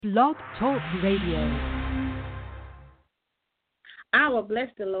Blog Talk Radio. I will bless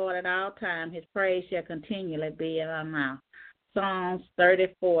the Lord at all times. His praise shall continually be in our mouth. Psalms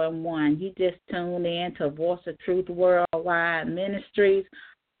 34:1. You just tuned in to Voice of Truth Worldwide Ministries,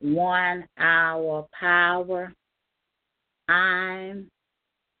 1 hour power. I'm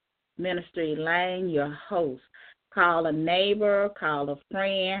Minister Elaine, your host. Call a neighbor, call a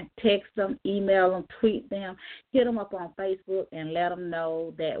friend, text them, email them, tweet them, hit them up on Facebook, and let them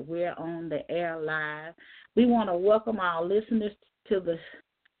know that we're on the air live. We want to welcome our listeners to the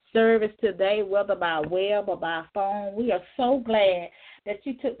service today, whether by web or by phone. We are so glad that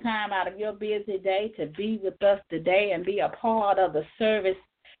you took time out of your busy day to be with us today and be a part of the service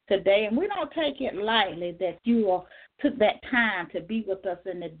today. And we don't take it lightly that you took that time to be with us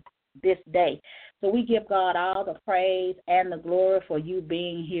in this day. So we give God all the praise and the glory for you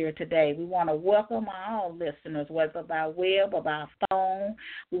being here today. We want to welcome all listeners, whether by web or by phone.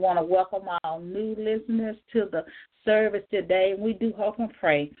 We want to welcome our new listeners to the service today. We do hope and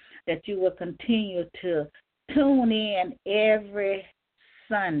pray that you will continue to tune in every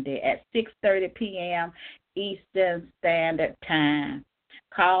Sunday at 6:30 p.m. Eastern Standard Time.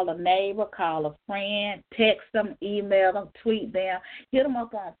 Call a neighbor, call a friend, text them, email them, tweet them, hit them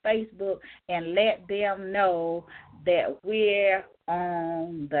up on Facebook, and let them know that we're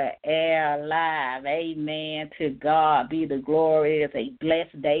on the air live. Amen. To God be the glory. It's a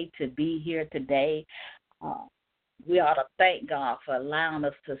blessed day to be here today. We ought to thank God for allowing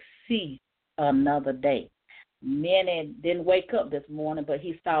us to see another day. Many didn't wake up this morning, but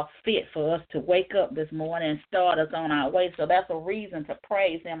he saw fit for us to wake up this morning and start us on our way. So that's a reason to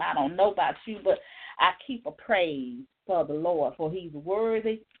praise him. I don't know about you, but I keep a praise for the Lord, for he's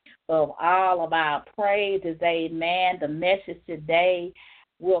worthy of all of our praises. Amen. The message today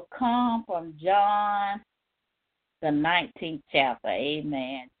will come from John, the 19th chapter.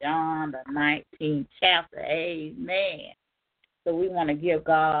 Amen. John, the 19th chapter. Amen. So we want to give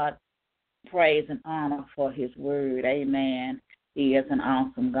God praise and honor for his word. Amen. He is an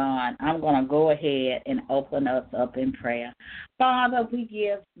awesome God. I'm going to go ahead and open us up in prayer. Father, we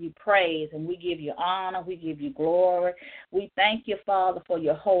give you praise and we give you honor. We give you glory. We thank you, Father, for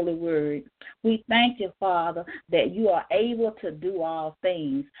your holy word. We thank you, Father, that you are able to do all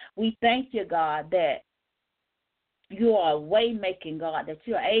things. We thank you, God, that you are a way-making God, that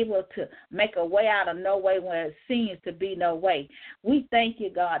you're able to make a way out of no way when it seems to be no way. We thank you,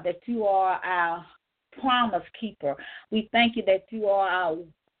 God, that you are our promise keeper. We thank you that you are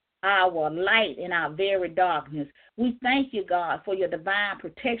our light in our very darkness. We thank you, God, for your divine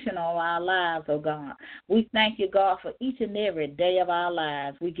protection of our lives, oh God. We thank you, God, for each and every day of our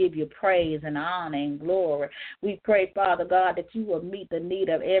lives. We give you praise and honor and glory. We pray, Father God, that you will meet the need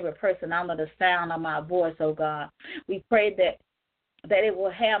of every person under the sound of my voice, oh God. We pray that it will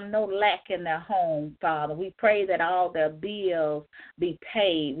have no lack in their home, Father. We pray that all their bills be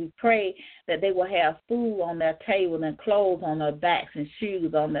paid. We pray that they will have food on their table and clothes on their backs and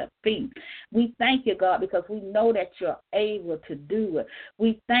shoes on their feet. We thank you, God, because we know that you're able to do it.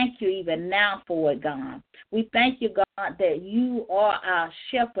 We thank you even now for it, God. We thank you, God, that you are our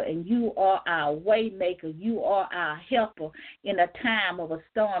shepherd and you are our way maker. You are our helper in a time of a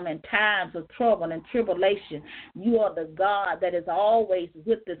storm and times of trouble and tribulation. You are the God that is always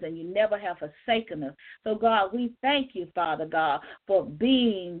with us and you never have forsaken us. So, God, we thank you, Father God, for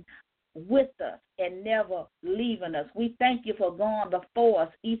being with us and never leaving us. We thank you for going before us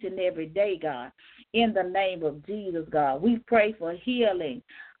each and every day, God. In the name of Jesus, God, we pray for healing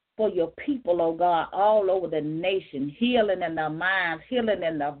for your people, oh God, all over the nation, healing in their minds, healing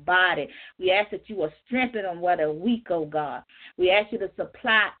in their body. We ask that you will strengthen them where they're weak, oh God. We ask you to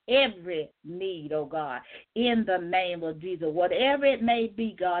supply every need, oh God, in the name of Jesus. Whatever it may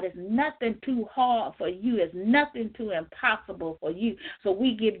be, God, it's nothing too hard for you. It's nothing too impossible for you. So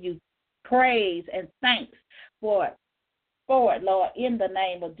we give you praise and thanks for it. Lord, in the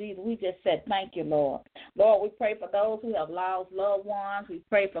name of Jesus, we just said thank you, Lord. Lord, we pray for those who have lost loved ones. We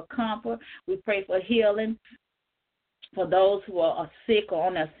pray for comfort. We pray for healing. For those who are sick or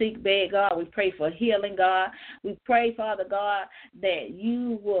on their sick bed, God, we pray for healing, God. We pray, Father God, that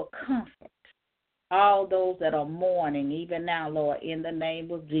you will comfort all those that are mourning, even now, Lord, in the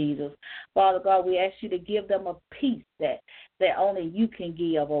name of Jesus. Father God, we ask you to give them a peace that only you can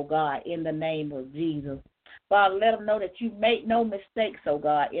give, oh God, in the name of Jesus. Father, let them know that you make no mistakes, oh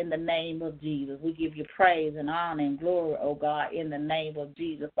God, in the name of Jesus. We give you praise and honor and glory, oh God, in the name of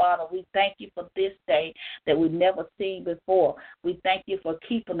Jesus. Father, we thank you for this day that we've never seen before. We thank you for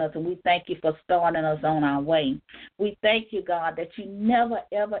keeping us, and we thank you for starting us on our way. We thank you, God, that you never,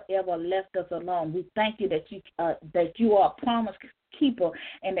 ever, ever left us alone. We thank you that you are a promise keeper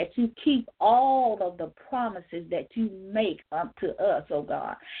and that you keep all of the promises that you make unto us, oh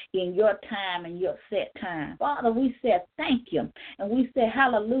God, in your time and your set time. Father, we say thank you, and we say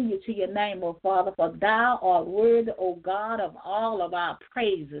hallelujah to your name, oh Father, for thou art worthy, oh God, of all of our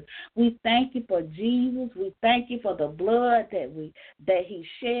praises. We thank you for Jesus. We thank you for the blood that he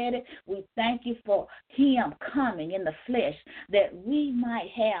shed. We thank you for him coming in the flesh that we might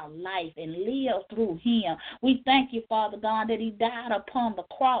have life and live through him. We thank you, Father God, that he died upon the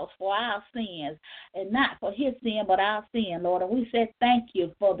cross for our sins, and not for his sin, but our sin, Lord. And we say thank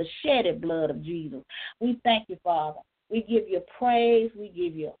you for the shedded blood of Jesus. We thank you, Father. We give you praise, we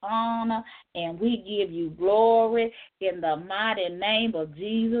give you honor, and we give you glory in the mighty name of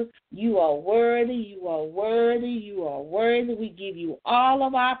Jesus. You are worthy, you are worthy, you are worthy. We give you all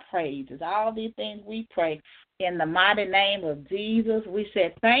of our praises, all these things we pray in the mighty name of Jesus. We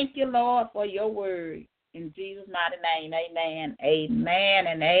say thank you, Lord, for your word. In Jesus' mighty name, amen, amen,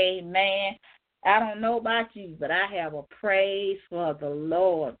 and amen. I don't know about you, but I have a praise for the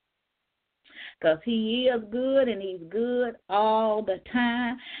Lord, because he is good, and he's good all the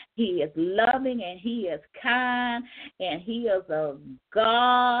time. He is loving, and he is kind, and he is a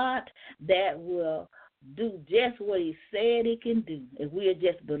God that will do just what he said he can do if we'll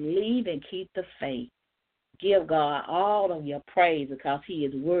just believe and keep the faith. Give God all of your praise, because he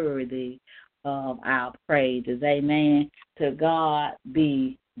is worthy of our praises. Amen. To God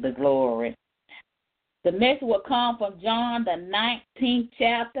be the glory. The message will come from John, the 19th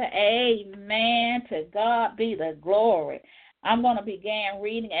chapter. Amen. To God be the glory. I'm going to begin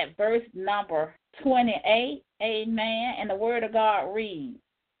reading at verse number 28. Amen. And the word of God reads,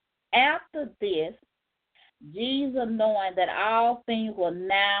 after this, Jesus, knowing that all things were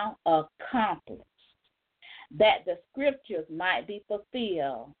now accomplished, that the scriptures might be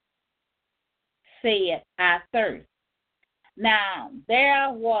fulfilled, said, I thirst. Now there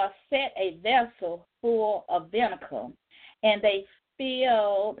was set a vessel full of vinegar, and they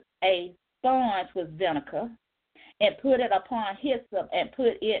filled a sponge with vinegar, and put it upon hyssop, and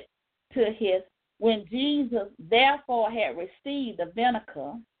put it to his. When Jesus therefore had received the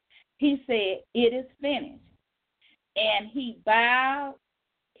vinegar, he said, it is finished. And he bowed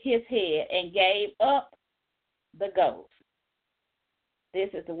his head and gave up the ghost. This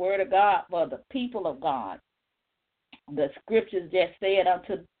is the word of God for the people of God. The scriptures just said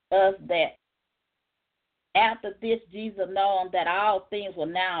unto us that after this, Jesus knowing that all things were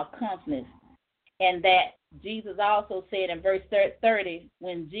now accomplished, and that Jesus also said in verse 30,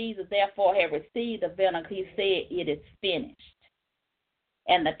 when Jesus therefore had received the vinegar, he said, it is finished.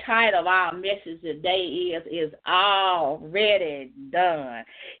 And the title of our message today is already done.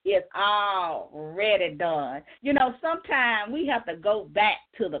 It's already done. You know, sometimes we have to go back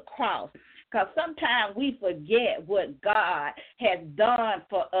to the cross, because sometimes we forget what God has done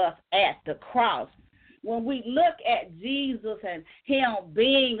for us at the cross. When we look at Jesus and him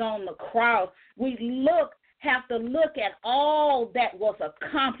being on the cross, we have to look at all that was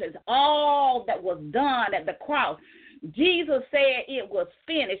accomplished, all that was done at the cross. Jesus said it was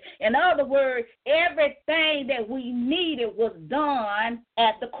finished. In other words, everything that we needed was done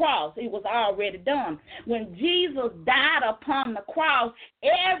at the cross. It was already done. When Jesus died upon the cross,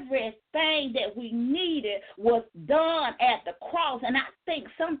 everything that we needed was done at the cross. And I think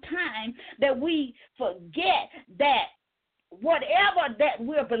sometimes that we forget that whatever that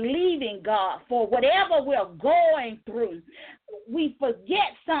we're believing God for, whatever we're going through, we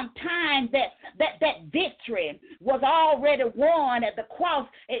forget sometimes that victory was already won at the cross.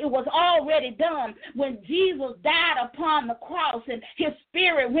 It was already done. When Jesus died upon the cross and his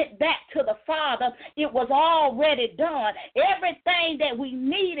spirit went back to the Father, it was already done. Everything that we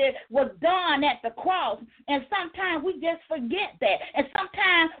needed was done at the cross. And sometimes we just forget that. And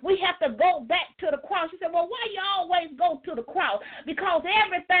sometimes we have to go back to the cross. You say, well, why you always go to the cross? Because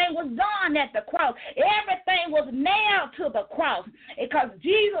everything was done at the cross. Everything was nailed to the cross. Because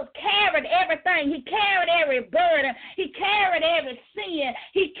Jesus carried everything. He carried every burden. He carried every sin.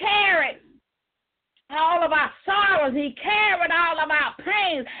 He carried all of our sorrows. He carried all of our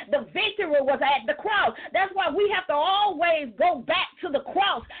pains. The victory was at the cross. That's why we have to always go back to the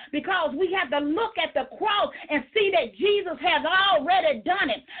cross, because we have to look at the cross and see that Jesus has already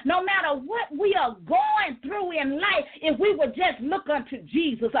done it. No matter what we are going through in life, if we would just look unto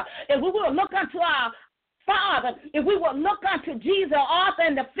Jesus, if we will look unto our Father, if we will look unto Jesus, author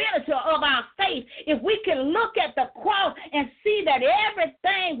and the finisher of our faith, if we can look at the cross and see that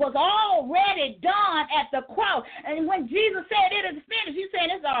everything was already done at the cross. And when Jesus said it is finished, he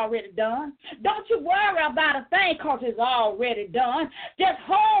said it's already already done. Don't you worry about a thing because it's already done. Just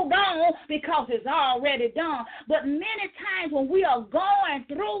hold on because it's already done. But many times when we are going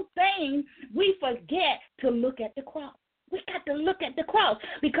through things, we forget to look at the cross. We got to look at the cross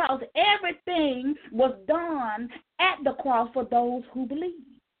because everything was done at the cross for those who believe.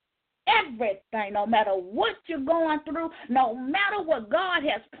 Everything, no matter what you're going through, no matter what God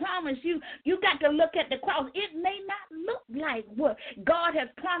has promised you, you got to look at the cross. It may not look like what God has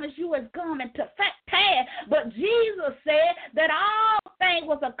promised you is coming to pass, but Jesus said that all things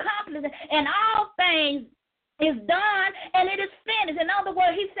was accomplished and all things is done and it is finished. In other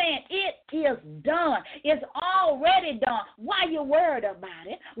words, he's saying it is done. It's already done. Why you worried about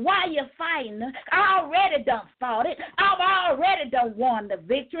it? Why you fighting? I already done fought it. I've already done won the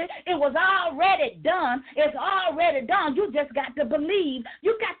victory. It was already done. It's already done. You just got to believe.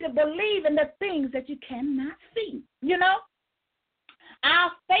 You got to believe in the things that you cannot see. You know,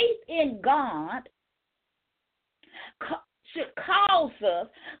 our faith in God should cause us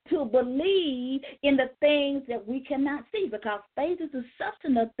to believe in the things that we cannot see, because faith is the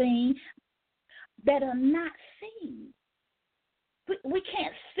substance of things that are not seen. We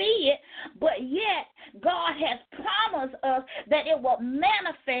can't see it, but yet God has promised us that it will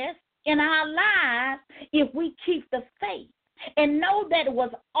manifest in our lives if we keep the faith and know that it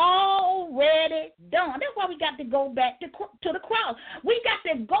was already done. That's why we got to go back to the cross. We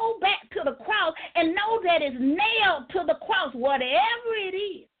got to go back to the cross and know that it's nailed to the cross. Whatever it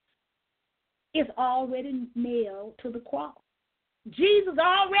is, it's already nailed to the cross. Jesus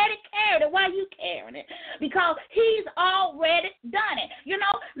already carried it. Why are you carrying it? Because he's already done it. You know,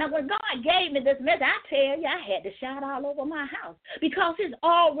 now when God gave me this message, I tell you, I had to shout all over my house because it's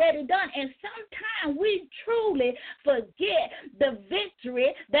already done. And sometimes we truly forget the victory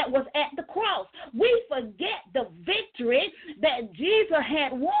that was at the cross. We forget the victory that Jesus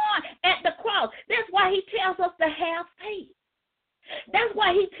had won at the cross. That's why he tells us to have faith. That's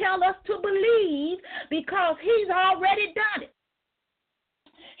why he tells us to believe, because he's already done it.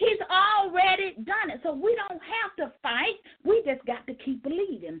 He's already done it. So we don't have to fight. We just got to keep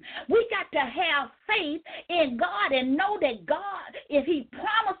believing. We got to have faith in God and know that God, if he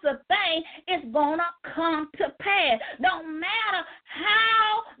promised a thing, it's going to come to pass. No matter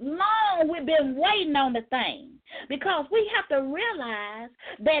how long we've been waiting on the thing. Because we have to realize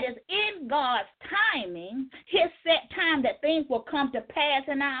that it's in God's timing, his set time, that things will come to pass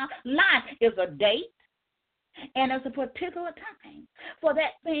in our life. Is a date. And there's a particular time for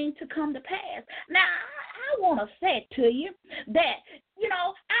that thing to come to pass. Now, I want to say to you that, you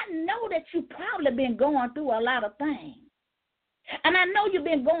know, I know that you've probably been going through a lot of things. And I know you've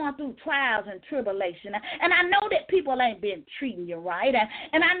been going through trials and tribulation. And I know that people ain't been treating you right.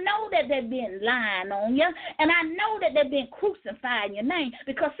 And I know that they've been lying on you. And I know that they've been crucifying your name.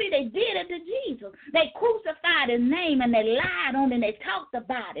 Because, see, they did it to Jesus. They crucified his name and they lied on him and they talked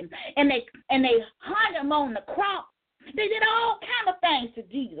about him. And they hung him on the cross. They did all kind of things to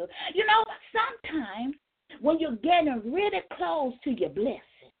Jesus. You know, sometimes when you're getting really close to your blessing,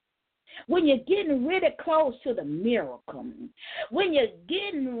 when you're getting really close to the miracle, when you're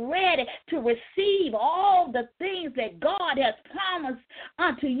getting ready to receive all the things that God has promised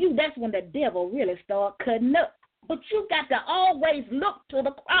unto you, that's when the devil really starts cutting up. But you got to always look to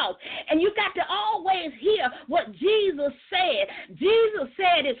the cross, and you got to always hear what Jesus said. Jesus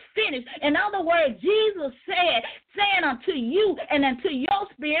said it's finished. In other words, Jesus said, saying unto you and unto your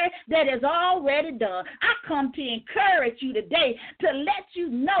spirit that is already done. I come to encourage you today to let you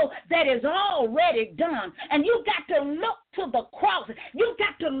know that it's already done. And you got to look to the cross. You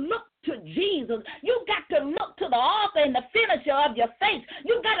got to look to Jesus. You got to look to the author and the finisher of your faith.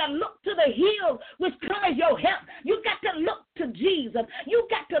 You got to look to the hills which comes your help. You got to look to Jesus. You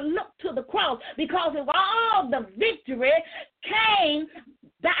got to look to the cross, because of all the victory came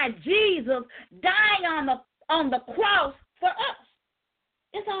by Jesus dying on the cross for us.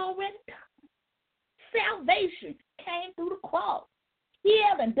 It's already done. Salvation came through the cross.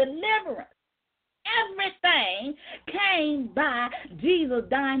 Healing, deliverance, everything came by Jesus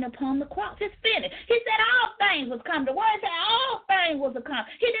dying upon the cross. It's finished. He said all things was come. The word said all things was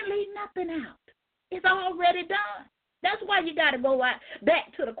accomplished. He didn't leave nothing out. It's already done. That's why you got to go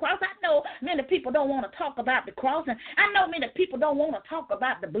back to the cross. I know many people don't want to talk about the cross, and I know many people don't want to talk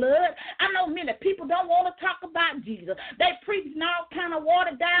about the blood. I know many people don't want to talk about Jesus. They preaching all kind of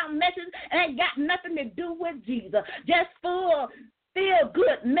watered down messages and ain't got nothing to do with Jesus. Just full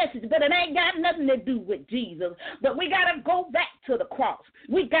feel-good message, but it ain't got nothing to do with Jesus. But we got to go back to the cross.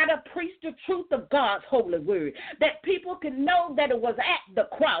 We got to preach the truth of God's holy word, that people can know that it was at the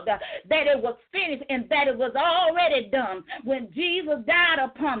cross, that it was finished, and that it was already done. When Jesus died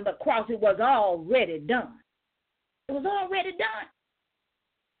upon the cross, it was already done. It was already done.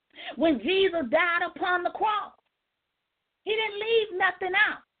 When Jesus died upon the cross, he didn't leave nothing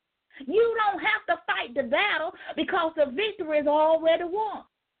out. You don't have to fight the battle because the victory is already won.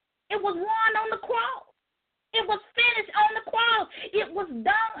 It was won on the cross. It was finished on the cross. It was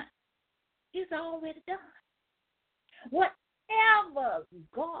done. It's already done. Whatever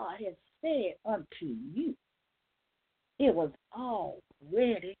God has said unto you, it was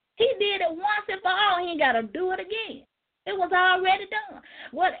already. He did it once and for all. He ain't got to do it again. It was already done.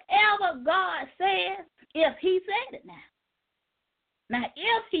 Whatever God says, if he said it now. Now,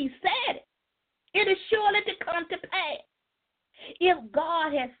 if he said it, it is surely to come to pass. If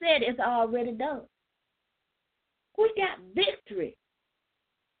God has said it's already done. We got victory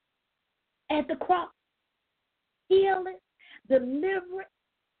at the cross. Healing, deliverance,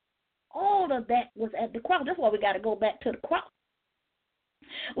 all of that was at the cross. That's why we got to go back to the cross.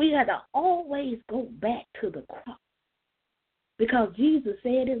 We got to always go back to the cross. Because Jesus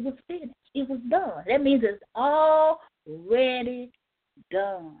said it was finished. It was done. That means it's already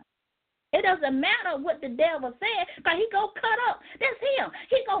done. It doesn't matter what the devil said, because he going to cut up. That's him.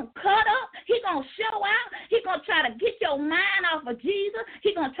 He going to cut up. He going to show out. He going to try to get your mind off of Jesus.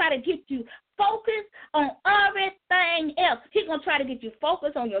 He going to try to get you focused on everything else. He going to try to get you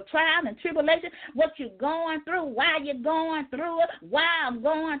focused on your trials and tribulation, what you're going through, why you're going through it, why I'm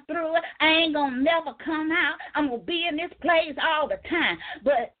going through it. I ain't going to never come out. I'm going to be in this place all the time.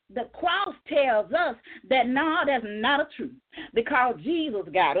 But the cross tells us that no, that's not a truth, because Jesus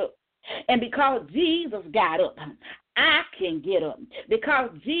got up. And because Jesus got up, I can get up.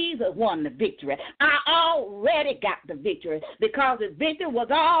 Because Jesus won the victory, I already got the victory, because the victory was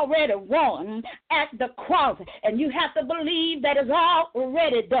already won at the cross. And you have to believe that it's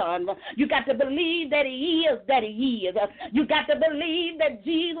already done. You got to believe that he is that he is. You got to believe that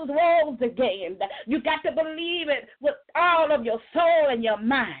Jesus rose again. You got to believe it with all of your soul and your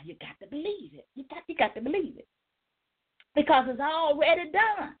mind. You got to believe it. You got to believe it, because it's already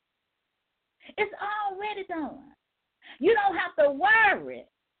done. It's already done. You don't have to worry.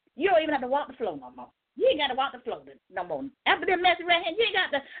 You don't even have to walk the floor no more. You ain't got to walk the floor no more. After this message right here, you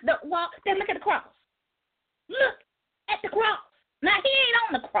ain't got to walk. Then look at the cross. Look at the cross. Now, he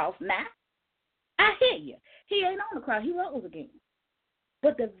ain't on the cross now. I hear you. He ain't on the cross. He rose again.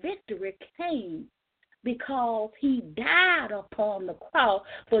 But the victory came because he died upon the cross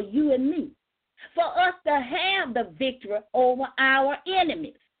for you and me, for us to have the victory over our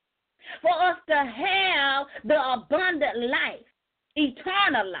enemies, for us to have the abundant life,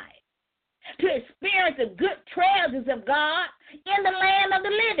 eternal life, to experience the good treasures of God in the land of the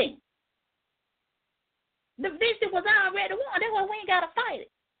living. The victory was already won. That's why we ain't got to fight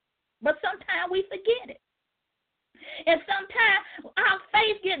it. But sometimes we forget it. And sometimes our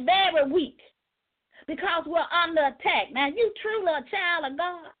faith gets very weak because we're under attack. Now, if you truly a child of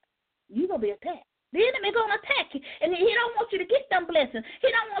God, you're going to be attacked. The enemy going to attack you, and he don't want you to get them blessings.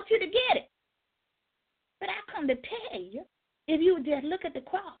 He don't want you to get it. But I come to tell you, if you would just look at the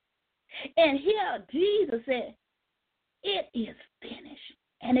cross, and here Jesus said, it is finished,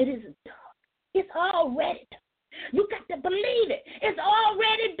 and it is done. It's already done. You got to believe it. It's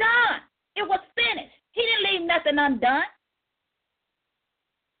already done. It was finished. He didn't leave nothing undone.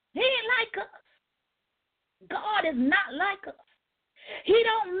 He ain't like us. God is not like us. He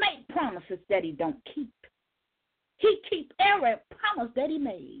don't make promises that he don't keep. He keeps every promise that he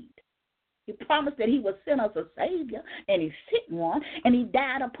made. He promised that he would send us a Savior, and he sent one, and he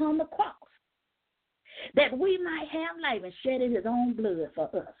died upon the cross, that we might have life and shedded his own blood for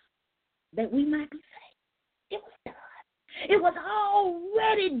us, that we might be saved. It was done. It was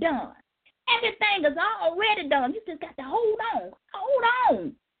already done. Everything is already done. You just got to hold on. Hold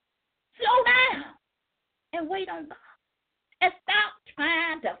on. Slow down and wait on God. And stop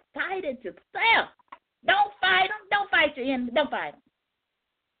trying to fight it yourself. Don't fight them. Don't fight your enemy. Don't fight them.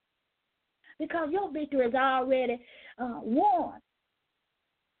 Because your victory is already won.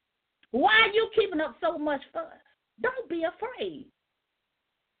 Why are you keeping up so much fuss? Don't be afraid.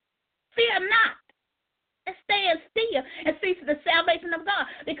 Fear not. And stand still and see the salvation of God.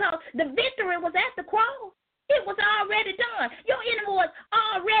 Because the victory was at the cross. It was already done. Your enemy was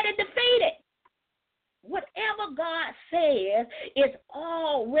already defeated. Whatever God says is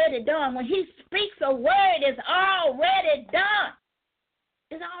already done. When he speaks a word, it's already done.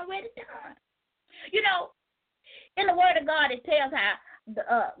 It's already done. You know, In the Word of God, it tells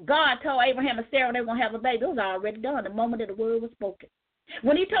how God told Abraham and Sarah they were going to have a baby. It was already done the moment that the word was spoken.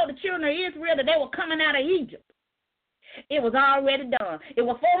 When he told the children of Israel that they were coming out of Egypt, it was already done. It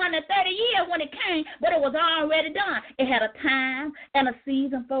was 430 years when it came, but it was already done. It had a time and a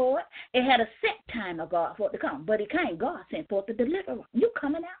season for it. It had a set time of God for it to come. But it came. God sent forth the deliverer. You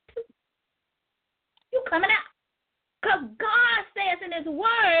coming out too. You coming out. Because God says in his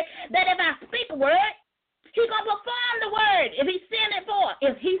word that if I speak a word, he's going to perform the word if he sent it forth.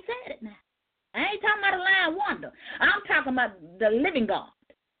 If he said it now. I ain't talking about a lying wonder. I'm talking about the living God.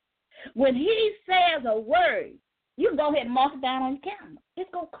 When he says a word, you can go ahead and mark it down on your calendar.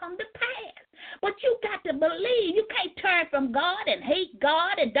 It's going to come to pass. But you got to believe. You can't turn from God and hate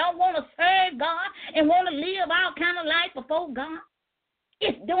God and don't want to serve God and want to live all kind of life before God.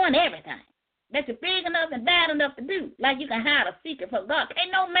 It's doing everything that you're big enough and bad enough to do. Like you can hide a secret from God.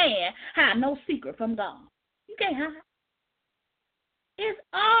 Can't no man hide no secret from God. You can't hide. It's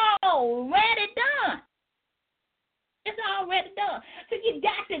already done. It's already done. So you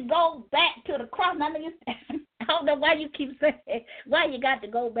got to go back to the cross. I don't know why you keep saying why you got to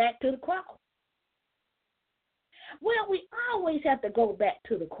go back to the cross. Well, we always have to go back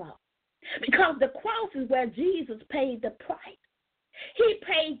to the cross because the cross is where Jesus paid the price. He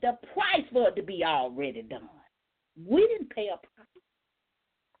paid the price for it to be already done. We didn't pay a price.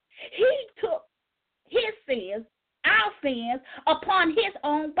 He took his sins, our sins, upon his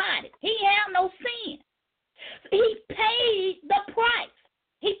own body. He had no sin. He paid the price.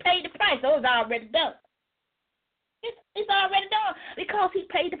 He paid the price, so it's already done. It's already done because he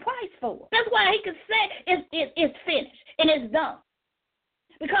paid the price for it. That's why he could say it's finished and it's done.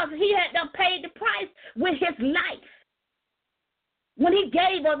 Because he had done paid the price with his life. When he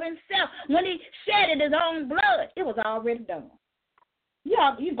gave of himself, when he shedded his own blood, it was already done. You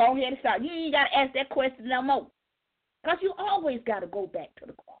go ahead and start. You ain't got to ask that question no more. Because you always got to go back to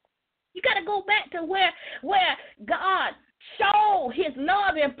the cross. You got to go back to where God showed his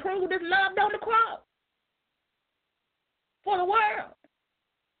love and proved his love on the cross for the world.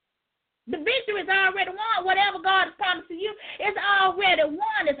 The victory is already won. Whatever God has promised to you, it's already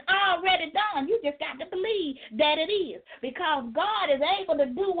won. It's already done. You just got to believe that it is because God is able to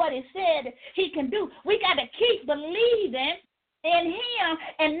do what he said he can do. We got to keep believing in him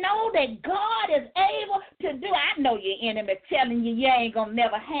and know that God is able to do. I know your enemy telling you ain't going to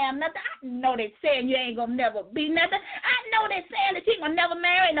never have nothing. I know they saying you ain't going to never be nothing. I know they saying that you ain't going to never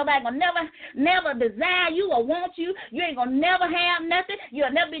marry. Nobody going to never desire you or want you. You ain't going to never have nothing.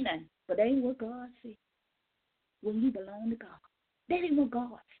 You'll never be nothing. But that ain't what God said. When you belong to God. That ain't what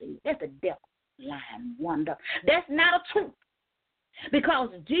God said. That's a devil, lying wonder. That's not a truth. Because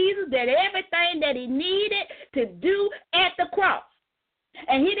Jesus did everything that he needed to do at the cross.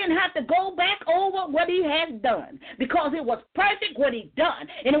 And he didn't have to go back over what he has done because it was perfect what he done.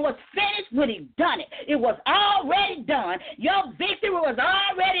 And it was finished when he done it. It was already done. Your victory was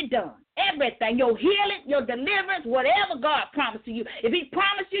already done. Everything, your healing, your deliverance, whatever God promised to you. If he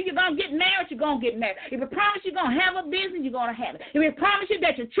promised you you're going to get married, you're going to get married. If he promised you're going to have a business, you're going to have it. If he promised you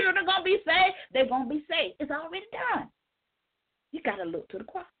that your children are going to be saved, they're going to be saved. It's already done. You got to look to the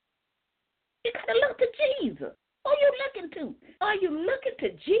cross. You got to look to Jesus. Who are you looking to? Are you looking to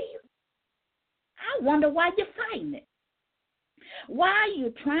Jesus? I wonder why you're fighting it. Why are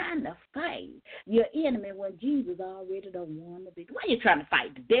you trying to fight your enemy when Jesus already done won the victory? Why are you trying to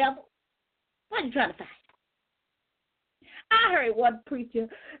fight the devil? Why are you trying to fight? I heard one preacher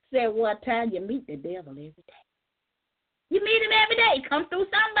say one time, you meet the devil every day. You meet him every day. Come through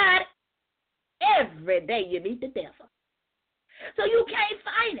somebody. Every day you meet the devil. So you can't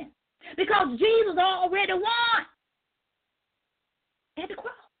fight him because Jesus already won at the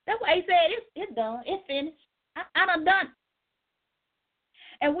cross. That's why he said it's done. It's finished. I done done.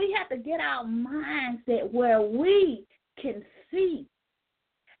 And we have to get our mindset where we can see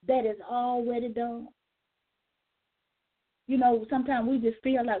that it's already done. You know, sometimes we just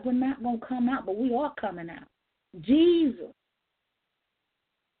feel like we're not going to come out, but we are coming out. Jesus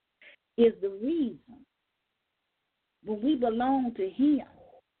is the reason when we belong to him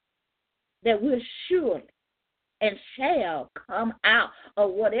that we're surely and shall come out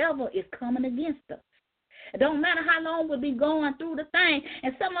of whatever is coming against us. It don't matter how long we'll be going through the thing,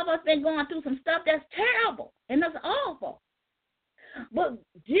 and some of us been going through some stuff that's terrible and that's awful. But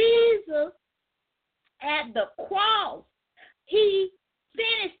Jesus at the cross, he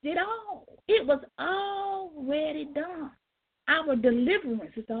finished it all. It was already done. Our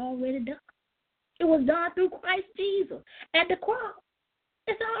deliverance is already done. It was done through Christ Jesus at the cross.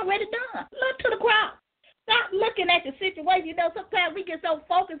 It's already done. Look to the cross. Stop looking at the situation. You know, sometimes we get so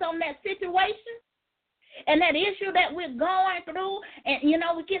focused on that situation And that issue that we're going through, and,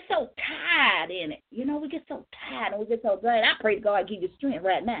 we get so tired in it. We get so tired and we get so drained. I pray to God give you strength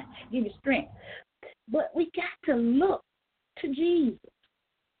right now. Give you strength. But we got to look to Jesus.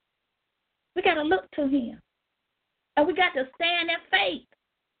 We got to look to him. And we got to stand in faith.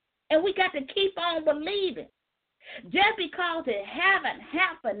 And we got to keep on believing. Just because it haven't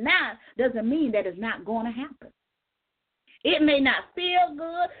happened now doesn't mean that it's not going to happen. It may not feel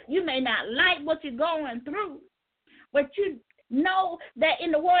good. You may not like what you're going through. But you know that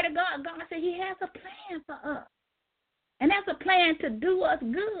in the Word of God, God said he has a plan for us. And that's a plan to do us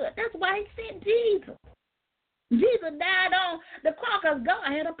good. That's why he sent Jesus. Jesus died on the cross because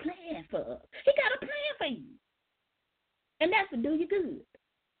God had a plan for us. He got a plan for you. And that's to do you good.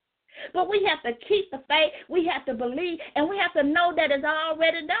 But we have to keep the faith, we have to believe, and we have to know that it's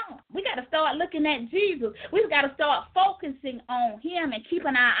already done. We got to start looking at Jesus. We've got to start focusing on him and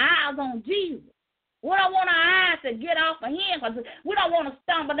keeping our eyes on Jesus. We don't want our eyes to get off of him because we don't want to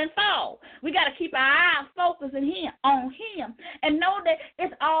stumble and fall. We got to keep our eyes focused on him and know that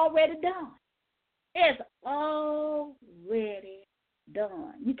it's already done. It's already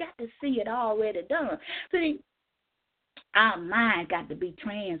done. You got to see it already done. See, our mind got to be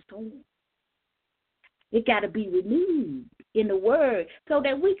transformed. It got to be renewed in the Word so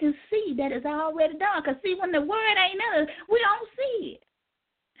that we can see that it's already done. Because, see, when the Word ain't in us, we don't see it.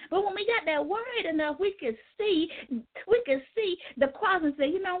 But when we got that Word enough, we can see the cross and say,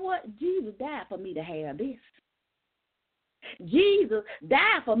 you know what? Jesus died for me to have this. Jesus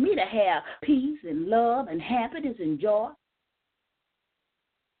died for me to have peace and love and happiness and joy.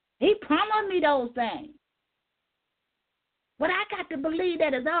 He promised me those things. But I got to believe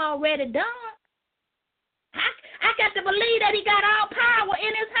that it's already done. I got to believe that he got all power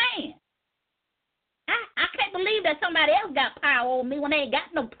in his hand. I can't believe that somebody else got power over me when they ain't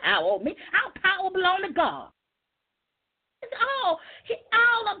got no power over me. Our power belongs to God. It's all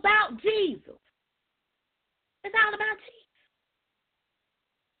about Jesus. It's all about Jesus.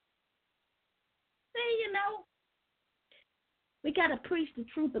 See, we got to preach the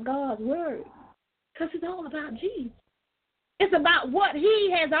truth of God's word because it's all about Jesus. It's about what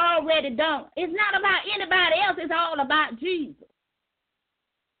he has already done. It's not about anybody else. It's all about Jesus.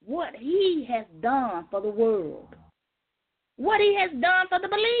 What he has done for the world. What he has done for the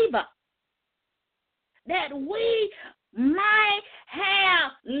believer. That we might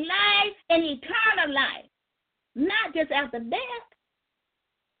have life and eternal life. Not just after death.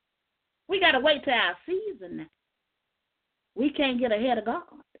 We got to wait till our season now. We can't get ahead of God.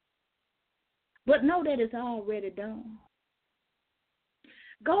 But know that it's already done.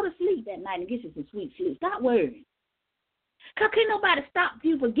 Go to sleep that night and get you some sweet sleep. Stop worrying. Because can't nobody stop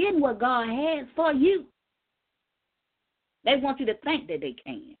you from getting what God has for you. They want you to think that they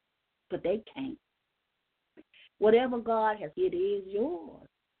can, but they can't. Whatever God has, it is yours.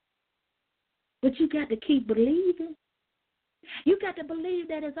 But you got to keep believing. You got to believe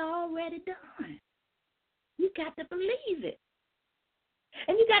that it's already done. You got to believe it.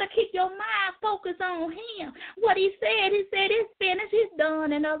 And you got to keep your mind focused on him. What he said it's finished, it's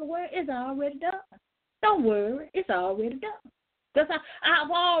done. In other words, it's already done. Don't worry, it's already done. Because I've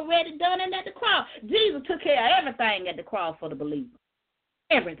already done it at the cross. Jesus took care of everything at the cross for the believer.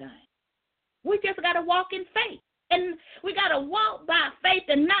 Everything. We just got to walk in faith. And we got to walk by faith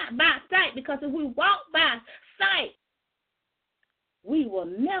and not by sight. Because if we walk by sight, we will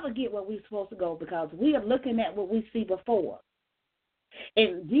never get where we're supposed to go because we are looking at what we see before.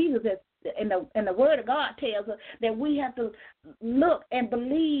 And Jesus, in the Word of God, tells us that we have to look and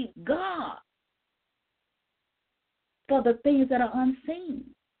believe God for the things that are unseen.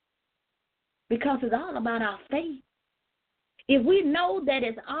 Because it's all about our faith. If we know that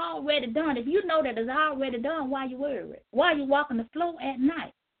it's already done, if you know that it's already done, why you worried? Why you walking the floor at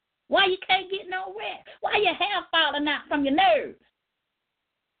night? Why you can't get no rest? Why your hair falling out from your nerves?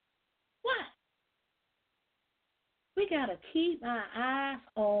 Why? We got to keep our eyes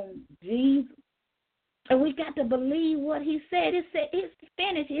on Jesus. And we got to believe what he said. It said it's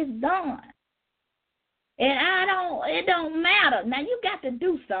finished, it's done. And it don't matter. Now, you got to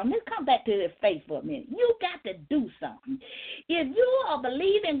do something. Let's come back to this faith for a minute. You got to do something. If you are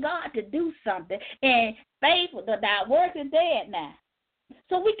believing God to do something, and faith, that work is dead now.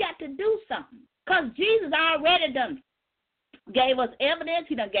 So we got to do something. Because Jesus already done gave us evidence.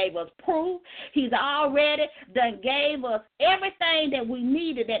 He done gave us proof. He's already done gave us everything that we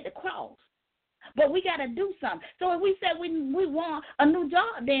needed at the cross. But we got to do something. So if we said we want a new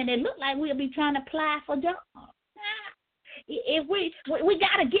job, then it look like we'll be trying to apply for jobs. If we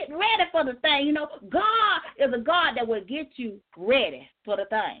got to get ready for the thing. God is a God that will get you ready for the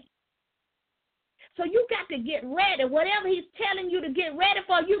thing. So you got to get ready. Whatever he's telling you to get ready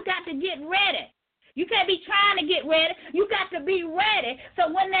for, you got to get ready. You can't be trying to get ready. You got to be ready.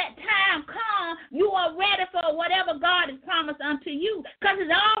 So when that time comes, you are ready for whatever God has promised unto you, because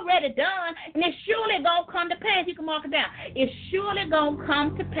it's already done, and it's surely going to come to pass. You can mark it down. It's surely going to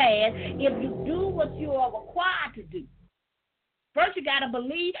come to pass if you do what you are required to do. First, you got to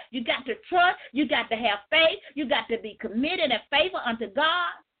believe. You got to trust. You got to have faith. You got to be committed and faithful unto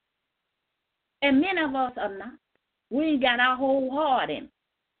God. And many of us are not. We ain't got our whole heart in it.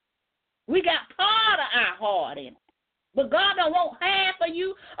 We got part of our heart in it. But God don't want half of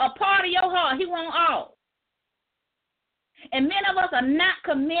you, a part of your heart. He wants all. And many of us are not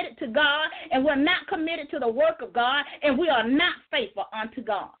committed to God, and we're not committed to the work of God, and we are not faithful unto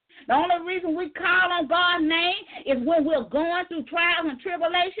God. The only reason we call on God's name is when we're going through trials and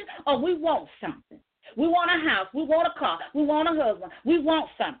tribulation, or we want something. We want a house. We want a car. We want a husband. We want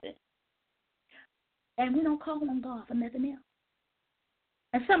something. And we don't call on God for nothing else.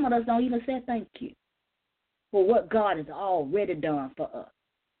 And some of us don't even say thank you for what God has already done for us.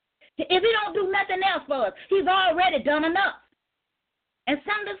 If he don't do nothing else for us, he's already done enough. And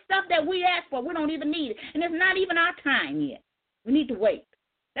some of the stuff that we ask for, we don't even need it. And it's not even our time yet. We need to wait.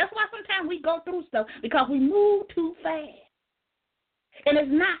 That's why sometimes we go through stuff, because we move too fast. And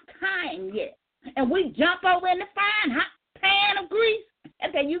it's not time yet. And we jump over in the frying hot pan of grease.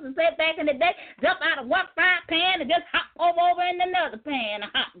 As they used to say back in the day, jump out of one frying pan and just hop over in another pan of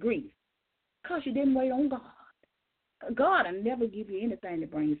hot grease. Because you didn't wait on God. God will never give you anything to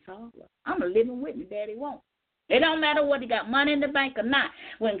bring you sorrow. I'm a living witness, Daddy won't. It don't matter whether you got money in the bank or not.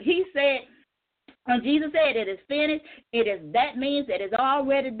 When Jesus said it is finished, that means that it's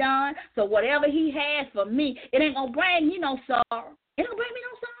already done. So whatever he has for me, it ain't going to bring me no sorrow. It don't bring me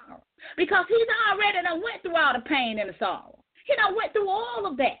no sorrow. Because he's already done went through all the pain and the sorrow. He done went through all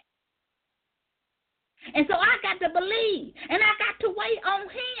of that. And so I got to believe, and I got to wait on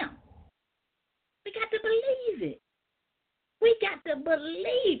him. We got to believe it. We got to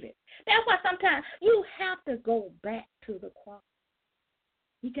believe it. That's why sometimes you have to go back to the cross.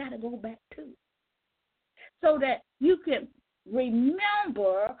 You got to go back to it, so that you can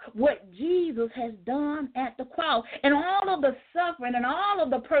remember what Jesus has done at the cross, and all of the suffering and all of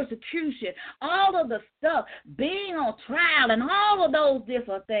the persecution, all of the stuff, being on trial and all of those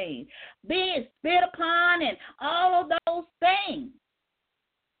different things, being spit upon and all of those things.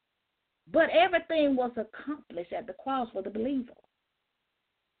 But everything was accomplished at the cross for the believer.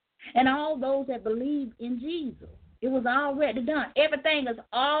 And all those that believe in Jesus, it was already done. Everything is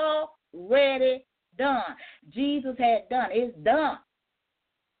already done. Jesus had done. It's done.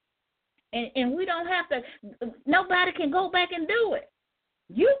 And we don't have to, nobody can go back and do it.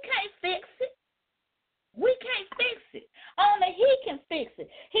 You can't fix it. We can't fix it. Only he can fix it.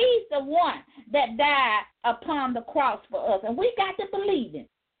 He's the one that died upon the cross for us. And we got to believe it.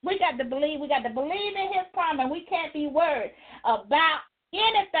 We got to believe in his promise. We can't be worried about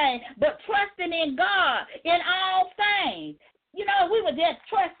anything but trusting in God in all things. You know, we were just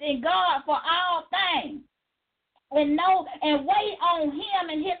trusting God for all things and wait on him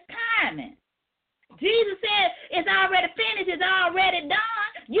and his timing. Jesus said it's already finished, it's already done.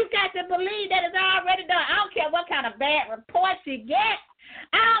 You got to believe that it's already done. I don't care what kind of bad reports you get.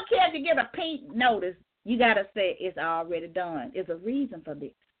 I don't care if you get a pink notice. You got to say it's already done. There's a reason for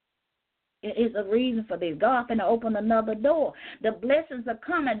this. It is a reason for this. God's going to open another door. The blessings are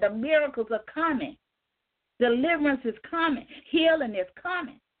coming. The miracles are coming. Deliverance is coming. Healing is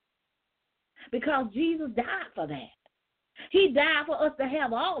coming. Because Jesus died for that. He died for us to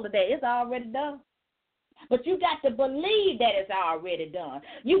have all of that. It's already done. But you got to believe that it's already done.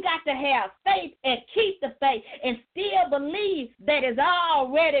 You got to have faith and keep the faith and still believe that it's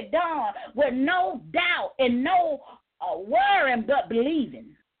already done with no doubt and no worrying but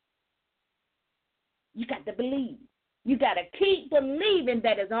believing. You got to believe. You got to keep believing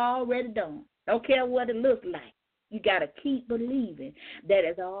that it's already done. Don't care what it looks like. You got to keep believing that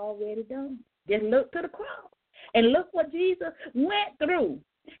it's already done. Just look to the cross and look what Jesus went through.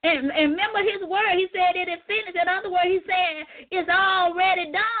 And remember his word. He said it is finished. In other words, he said it's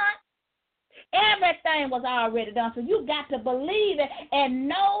already done. Everything was already done. So you got to believe it and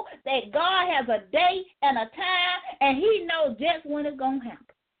know that God has a date and a time, and he knows just when it's going to happen.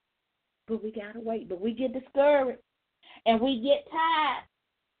 But we got to wait. But we get discouraged, and we get tired.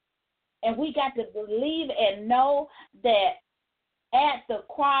 And we got to believe and know that at the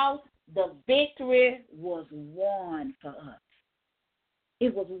cross, the victory was won for us.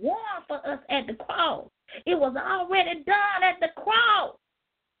 It was won for us at the cross. It was already done at the cross.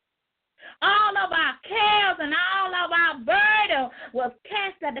 All of our cares and all of our burden was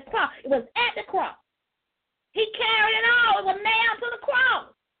cast at the cross. It was at the cross.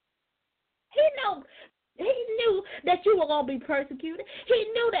 that you were going to be persecuted. He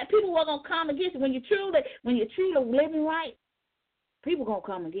knew that people were going to come against you. When you're truly living right, people going to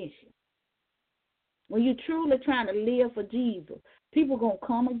come against you. When you're truly trying to live for Jesus, people going to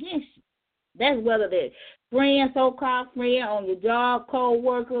come against you. That's whether they're friends, so-called friends, on your job,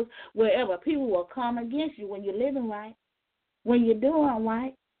 co-workers, wherever. People will come against you when you're living right, when you're doing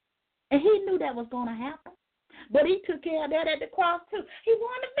right. And he knew that was going to happen. But he took care of that at the cross, too. He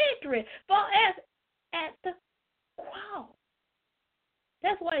won the victory for us at the cross.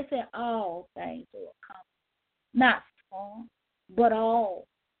 That's why he said all things will come. Not some, but all.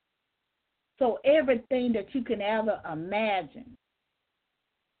 So everything that you can ever imagine,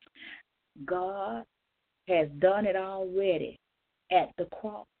 God has done it already at the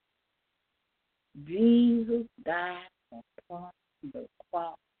cross. Jesus died upon the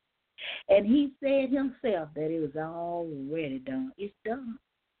cross. And he said himself that it was already done. It's done.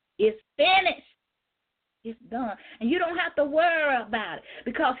 It's finished. It's done. And you don't have to worry about it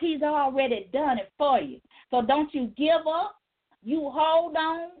because he's already done it for you. So don't you give up. You hold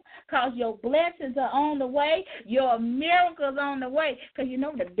on because your blessings are on the way. Your miracles on the way. Because you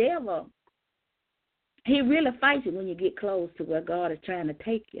know the devil, he really fights you when you get close to where God is trying to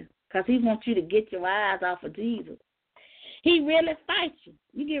take you because he wants you to get your eyes off of Jesus. He really fights you.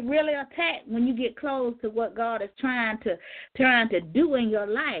 You get really attacked when you get close to what God is trying to do in your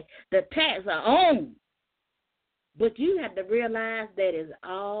life. The attacks are on. But you have to realize that it's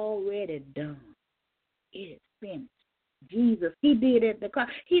already done. It is finished. Jesus, he did it at the cross.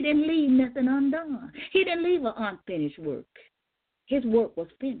 He didn't leave nothing undone. He didn't leave an unfinished work. His work was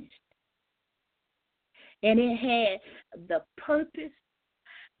finished. And it had the purpose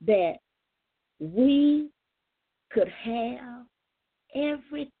that we could have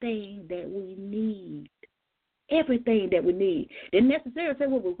everything that we need. Everything that we need. Didn't necessarily say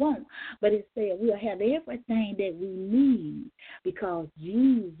what we want, but it said we'll have everything that we need because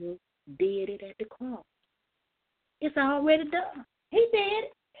Jesus did it at the cross. It's already done. He did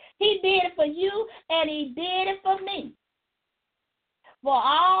it. He did it for you, and he did it for me. For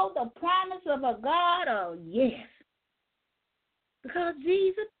all the promise of a God, oh yes. Because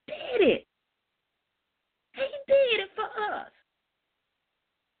Jesus did it. He did it for us.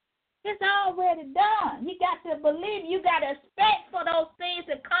 It's already done. You got to believe. You got to expect for those things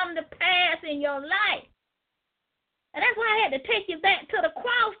to come to pass in your life. And that's why I had to take you back to the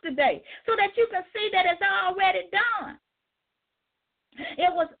cross today so that you can see that it's already done.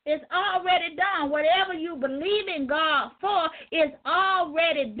 It's already done. Whatever you believe in God for is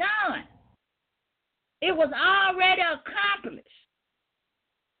already done. It was already accomplished.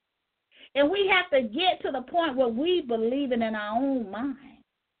 And we have to get to the point where we believe it in our own mind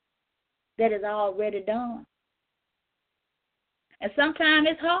that it's already done. And sometimes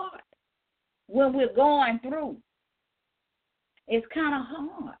it's hard when we're going through. It's kind of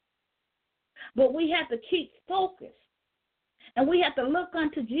hard. But we have to keep focused. And we have to look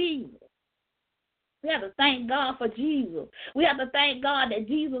unto Jesus. We have to thank God for Jesus. We have to thank God that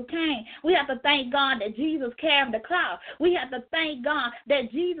Jesus came. We have to thank God that Jesus carried the cloud. We have to thank God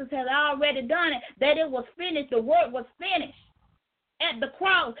that Jesus has already done it, that it was finished, the work was finished at the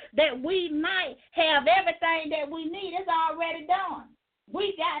cross, that we might have everything that we need. It's already done.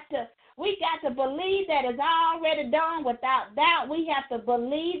 We got to believe that it's already done without doubt. We have to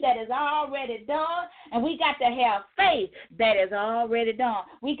believe that it's already done, and we got to have faith that it's already done.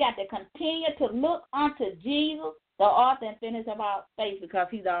 We got to continue to look unto Jesus, the author and finisher of our faith, because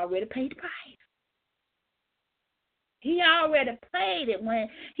he's already paid the price. He already paid it when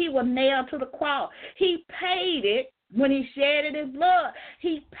he was nailed to the cross. He paid it when he shedded his blood.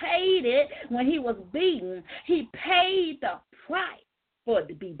 He paid it when he was beaten. He paid the price for it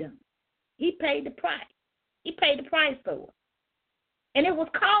to be done. He paid the price. He paid the price for it. And it was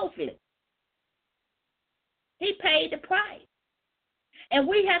costly. He paid the price. And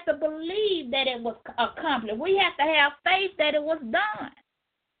we have to believe that it was accomplished. We have to have faith that it was done.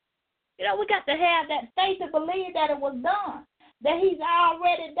 You know, we got to have that faith to believe that it was done, that he's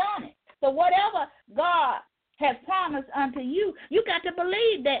already done it. So whatever God has promised unto you, you got to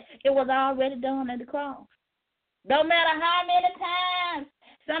believe that it was already done at the cross. No matter how many times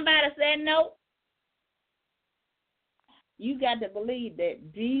somebody said no, you got to believe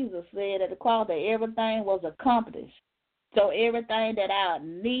that Jesus said at the cross that everything was accomplished. So everything that I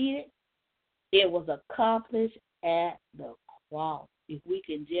needed, it was accomplished at the cross. If we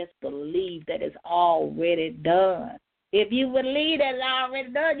can just believe that it's already done. If you believe that it's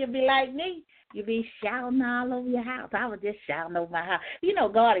already done, you'll be like me. You'll be shouting all over your house. I was just shouting over my house. You know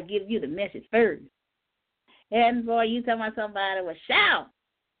God will give you the message first. And boy, you tell me somebody will shout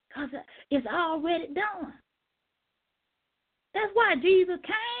because it's already done. That's why Jesus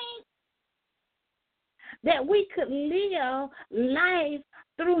came, that we could live life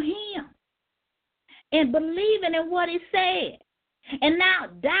through him and believing in what he said and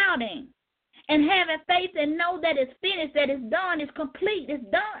not doubting and having faith and know that it's finished, that it's done, it's complete, it's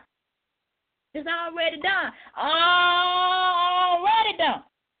done. It's already done. Already done.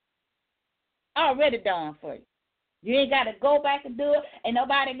 Already done for you. You ain't got to go back and do it. Ain't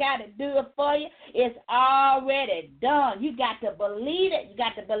nobody got to do it for you. It's already done. You got to believe it. You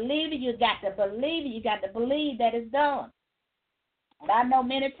got to believe it. You got to believe it. You got to believe that it's done. And I know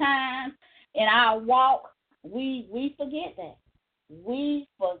many times in our walk, we forget that. We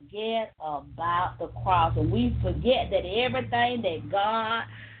forget about the cross, and we forget that everything that God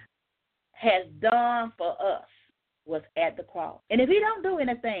has done for us was at the cross. And if he don't do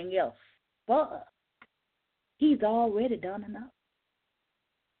anything else for us, he's already done enough.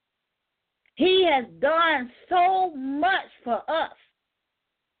 He has done so much for us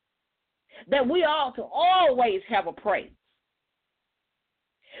that we ought to always have a praise.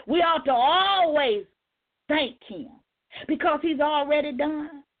 We ought to always thank him because he's already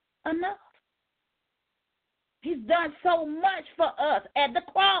done enough. He's done so much for us at the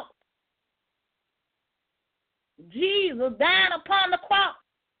cross. Jesus died upon the cross.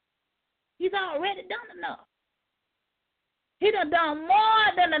 He's already done enough. He done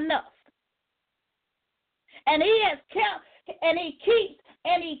more than enough. And he has kept, and he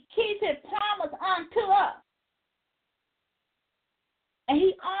keeps his promise unto us. And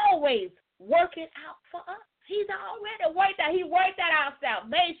he always works it out for us. He's already worked out. He worked out our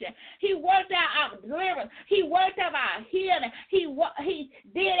salvation. He worked out our deliverance. He worked out our healing. He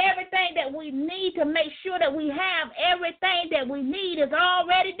did everything that we need to make sure that we have everything that we need is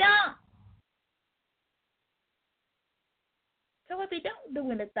already done. So if he don't do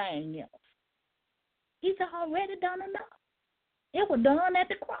anything else, he's already done enough. It was done at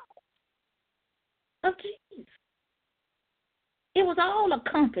the cross of Jesus. It was all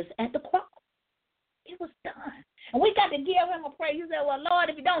accomplished at the cross. It was done. And we got to give him a praise. You say, well, Lord,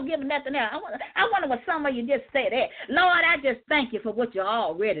 if you don't give him nothing else, I wonder what some of you just say that. Lord, I just thank you for what you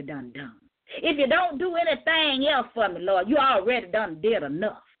already done. If you don't do anything else for me, Lord, you already did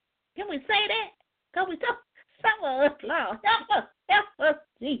enough. Can we say that? Can we talk? Some of us, Lord, help us,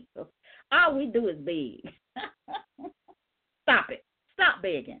 Jesus. All we do is beg. Stop it. Stop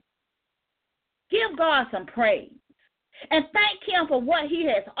begging. Give God some praise. And thank him for what he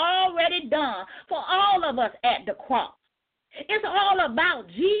has already done for all of us at the cross. It's all about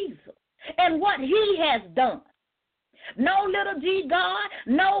Jesus and what he has done. No little g God,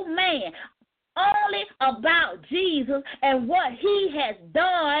 no man. Only about Jesus and what he has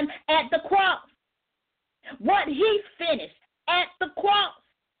done at the cross. What he finished at the cross.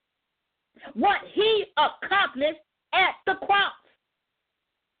 What he accomplished at the cross.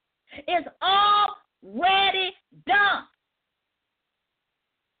 It's already done.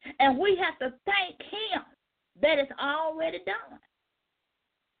 And we have to thank him that it's already done.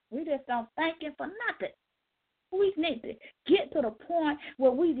 We just don't thank him for nothing. We need to get to the point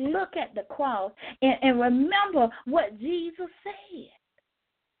where we look at the cross and remember what Jesus said.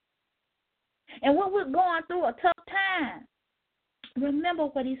 And when we're going through a tough time, remember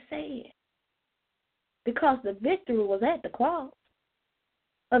what he said. Because the victory was at the cross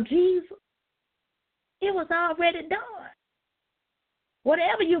of Jesus. It was already done.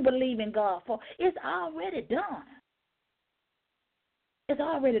 Whatever you believe in God for, it's already done. It's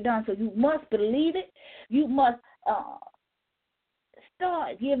already done. So you must believe it. You must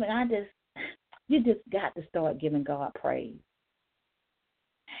start giving. You just got to start giving God praise.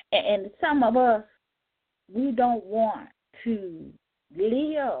 And some of us, we don't want to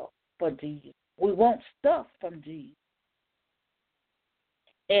live for Jesus. We want stuff from Jesus.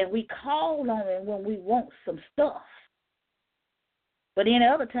 And we call on him when we want some stuff. But any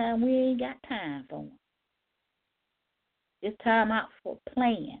other time, we ain't got time for him. It's time out for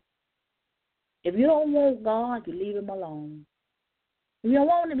playing. If you don't want God, you leave him alone. If you don't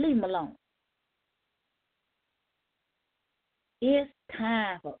want him, leave him alone. It's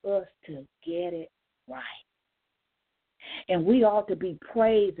time for us to get it right. And we ought to be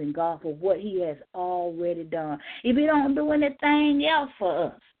praising God for what he has already done. If he don't do anything else for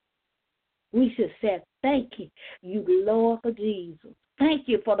us, we should say, thank you, Lord, for Jesus. Thank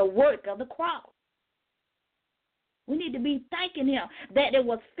you for the work of the cross. We need to be thanking him that it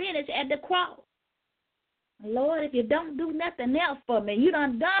was finished at the cross. Lord, if you don't do nothing else for me, you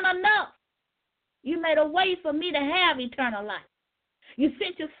done enough. You made a way for me to have eternal life. You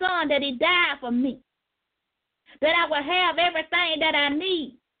sent your son that he died for me, that I will have everything that I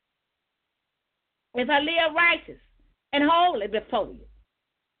need if I live righteous, and holy before you.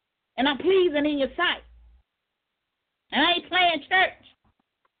 And I'm pleasing in your sight. And I ain't playing church.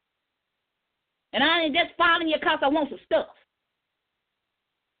 And I ain't just following you because I want some stuff.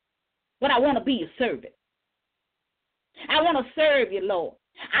 But I want to be your servant. I want to serve you, Lord.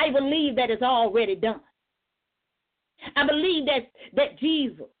 I believe that it's already done. I believe that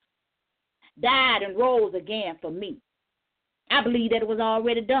Jesus died and rose again for me. I believe that it was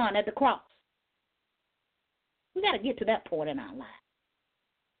already done at the cross. We got to get to that point in our life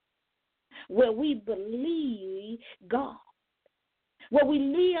where we believe God, where we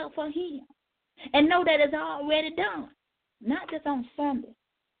live for Him, and know that it's already done, not just on Sunday,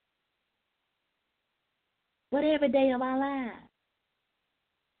 but every day of our lives.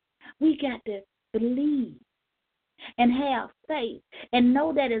 We got to believe and have faith and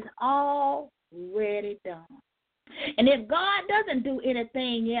know that it's already done. And if God doesn't do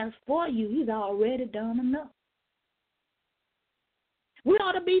anything else for you, He's already done enough. We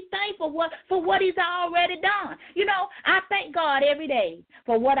ought to be thankful for what He's already done. You know, I thank God every day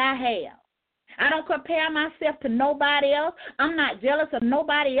for what I have. I don't compare myself to nobody else. I'm not jealous of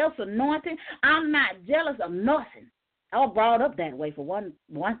nobody else's anointing. I'm not jealous of nothing. I was brought up that way for one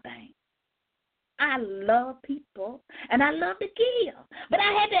thing. I love people, and I love to give. But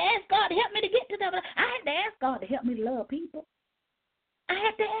I had to ask God to help me to get to that. I had to ask God to help me to love people. I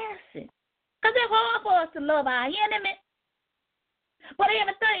had to ask Him. Because it's hard for us to love our enemy. But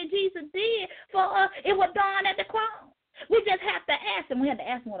everything Jesus did for us, it was done at the cross. We just have to ask Him. We have to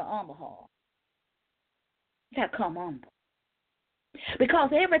ask Him with an humble heart. We got to come humble. Because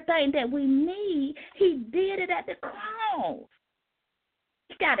everything that we need, He did it at the cross.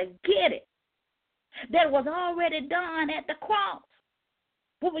 You got to get it. That was already done at the cross.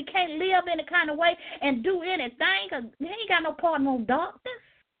 But we can't live any kind of way and do anything because He ain't got no part in no darkness.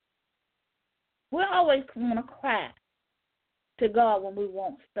 We always want to cry to God when we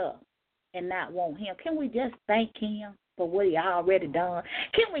want stuff and not want Him. Can we just thank Him for what He already done?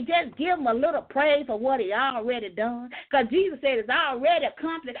 Can we just give Him a little praise for what He already done? Because Jesus said it's already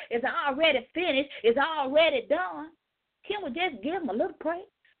accomplished, it's already finished, it's already done. Can we just give Him a little praise?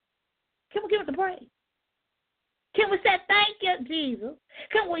 Can we give it the praise? Can we say thank you, Jesus?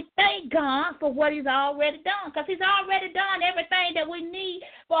 Can we thank God for what He's already done? Because He's already done everything that we need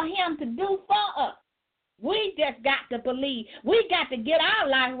for Him to do for us. We just got to believe. We got to get our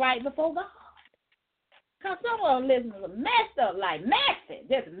life right before God. Because some of our listeners are messed up, like messy.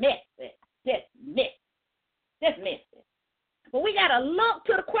 Just messy. Just messy. Just messy. But we got to look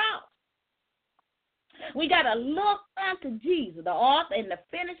to the cross. We got to look unto Jesus, the author and the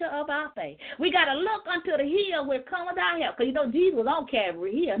finisher of our faith. We got to look unto the hill where cometh our help. Because, you know, Jesus was on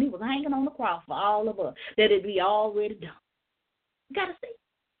Calvary Hill, and He was hanging on the cross for all of us, that it be already done. You got to see.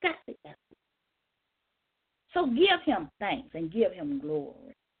 Got to see that. So give Him thanks and give Him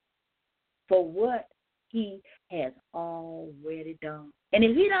glory for what He has already done. And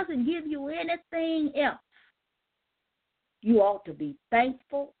if He doesn't give you anything else, you ought to be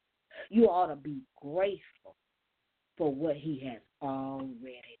thankful. You ought to be grateful for what He has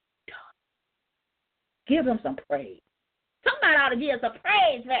already done. Give Him some praise. Somebody ought to give us a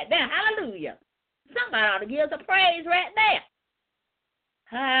praise right there. Hallelujah. Somebody ought to give us a praise right there.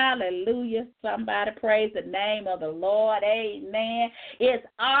 Hallelujah. Somebody praise the name of the Lord. Amen. It's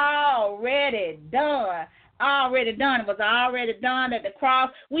already done. Already done. It was already done at the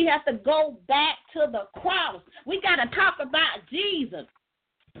cross. We have to go back to the cross. We got to talk about Jesus.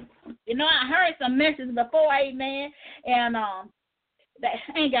 You know, I heard some messages before, amen, and that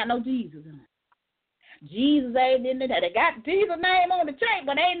ain't got no Jesus in it. Jesus ain't in there. They got Jesus' name on the chain,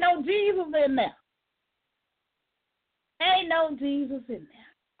 but ain't no Jesus in there. Ain't no Jesus in there.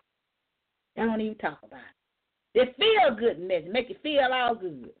 They don't even talk about it. They feel good message, make you feel all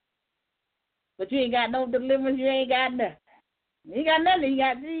good. But you ain't got no deliverance, you ain't got nothing. You ain't got nothing, you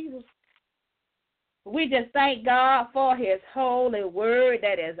got Jesus. We just thank God for His holy word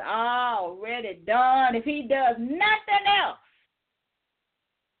that is already done. If He does nothing else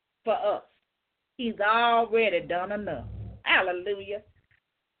for us, He's already done enough. Hallelujah.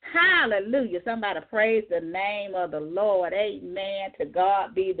 Hallelujah. Somebody praise the name of the Lord. Amen. To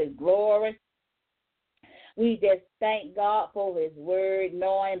God be the glory. We just thank God for His word,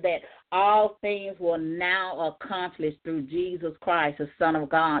 knowing that all things will now accomplish through Jesus Christ, the Son of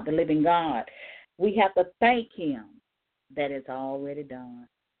God, the living God. We have to thank Him that it's already done.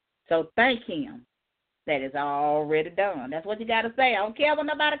 So thank Him that it's already done. That's what you got to say. I don't care what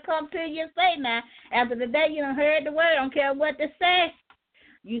nobody come to you and say now. After the day you done heard the word, I don't care what they say.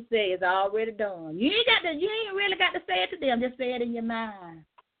 You say it's already done. You ain't really got to say it to them. Just say it in your mind.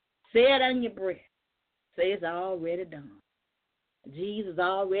 Say it in your breath. Say it's already done. Jesus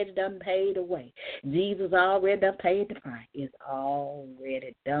already done paid the way. Jesus already done paid the price. It's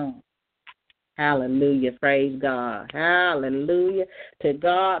already done. Hallelujah. Praise God. Hallelujah. To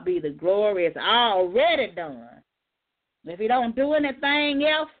God be the glory. It's already done. If he don't do anything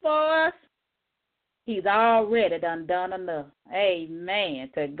else for us, he's already done enough. Amen.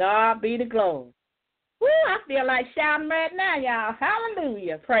 To God be the glory. Woo, I feel like shouting right now, y'all.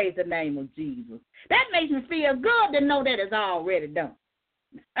 Hallelujah. Praise the name of Jesus. That makes me feel good to know that it's already done.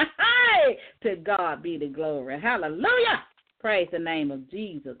 To God be the glory. Hallelujah. Praise the name of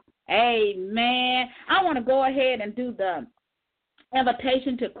Jesus. Amen. I want to go ahead and do the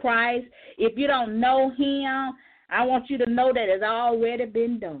invitation to Christ. If you don't know him, I want you to know that it's already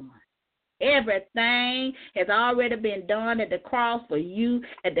been done. Everything has already been done at the cross for you,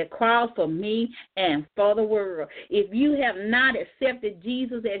 at the cross for me, and for the world. If you have not accepted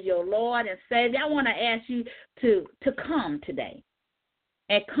Jesus as your Lord and Savior, I want to ask you to come today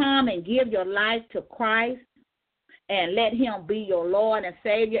and come and give your life to Christ and let him be your Lord and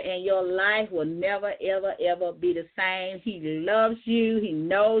Savior, and your life will never, ever, ever be the same. He loves you. He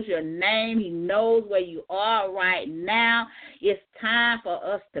knows your name. He knows where you are right now. It's time for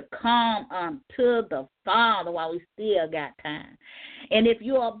us to come unto the Father while we still got time. And if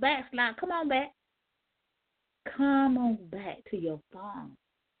you are backsliding, come on back. Come on back to your Father.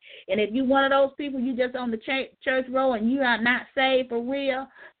 And if you're one of those people, you just on the church row and you are not saved for real,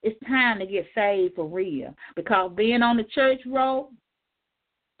 it's time to get saved for real. Because being on the church row,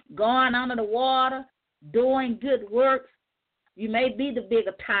 going under the water, doing good works, you may be the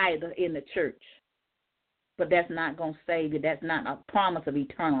bigger tither in the church. But that's not going to save you. That's not a promise of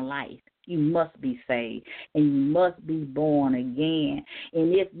eternal life. You must be saved, and you must be born again.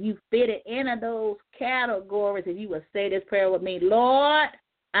 And if you fit in any of those categories, if you would say this prayer with me, Lord,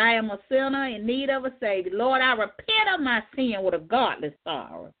 I am a sinner in need of a Savior. Lord, I repent of my sin with a godly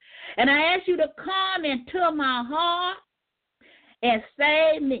sorrow. And I ask you to come into my heart and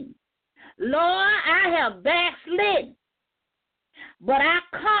save me. Lord, I have backslidden, but I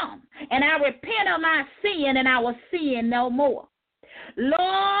come and I repent of my sin, and I will sin no more.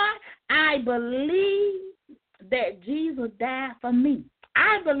 Lord, I believe that Jesus died for me.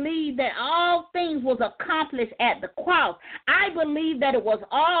 I believe that all things was accomplished at the cross. I believe that it was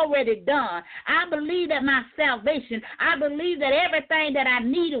already done. I believe that my salvation, I believe that everything that I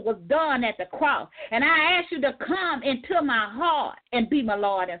needed was done at the cross. And I ask you to come into my heart and be my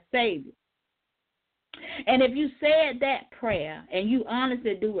Lord and Savior. And if you said that prayer and you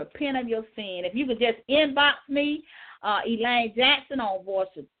honestly do repent of your sin, if you could just inbox me, Elaine Jackson on Voice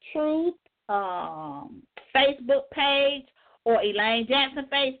of Truth Facebook page, or Elaine Jackson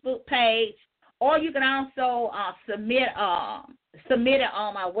Facebook page, or you can also submit it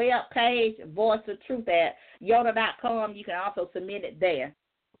on my web page, Voice of Truth at yoda.com. You can also submit it there.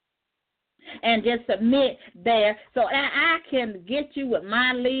 And just submit there so I can get you with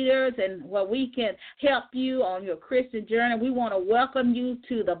my leaders and where we can help you on your Christian journey. We want to welcome you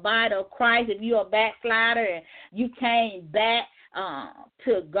to the body of Christ. If you're a backslider and you came back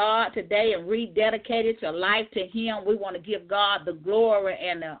to God today and rededicated your life to him, we want to give God the glory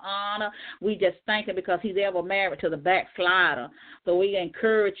and the honor. We just thank him because he's ever married to the backslider. So we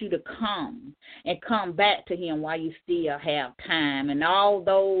encourage you to come and come back to him while you still have time. And all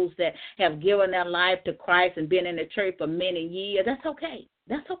those that have given their life to Christ and been in the church for many years, that's okay.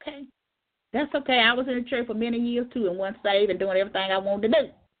 That's okay. That's okay. I was in the church for many years too and wasn't saved and doing everything I wanted to do.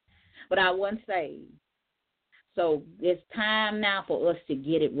 But I wasn't saved. So it's time now for us to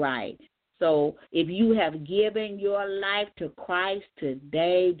get it right. So if you have given your life to Christ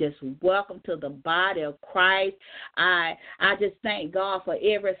today, just welcome to the body of Christ. I just thank God for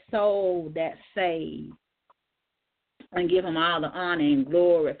every soul that's saved and give him all the honor and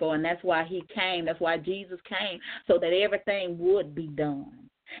glory for it. And that's why he came. That's why Jesus came, so that everything would be done.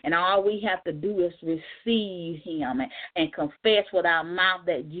 And all we have to do is receive him and confess with our mouth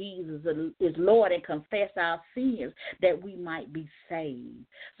that Jesus is Lord and confess our sins that we might be saved.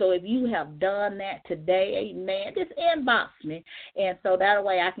 So if you have done that today, amen, just inbox me. And so that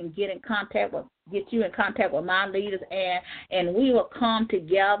way I can get you in contact with my leaders, and we will come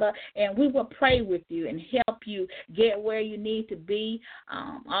together and we will pray with you and help you get where you need to be.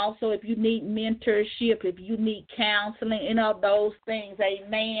 Also, if you need mentorship, if you need counseling, any of those things,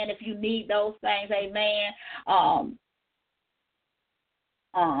 amen. If you need those things, amen,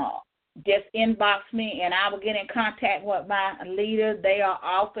 just inbox me and I will get in contact with my leaders. They are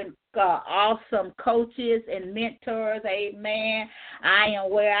often awesome coaches and mentors, amen. I am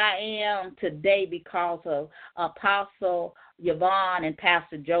where I am today because of Apostle Yvonne and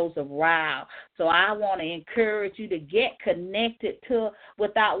Pastor Joseph Ryle. So I want to encourage you to get connected to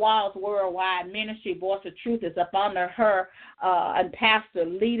Without Walls Worldwide Ministry. Voice of Truth is up under her and pastor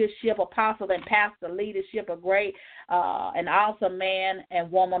leadership, apostle and pastor leadership, a great and awesome man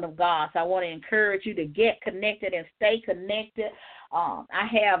and woman of God. So I want to encourage you to get connected and stay connected. I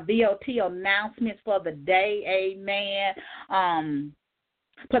have VOT announcements for the day. Amen.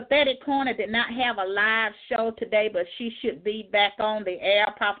 Pathetic Corner did not have a live show today, but she should be back on the air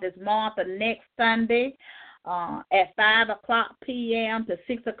Prophetess Martha next Sunday at 5 o'clock p.m. to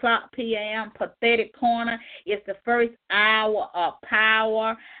 6 o'clock p.m. Pathetic Corner is the first hour of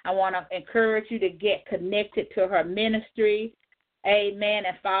power. I want to encourage you to get connected to her ministry. Amen.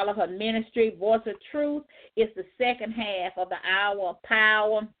 And follow her ministry. Voice of Truth is the second half of the hour of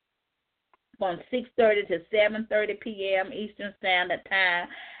power, from 6:30 to 7:30 p.m. Eastern Standard Time,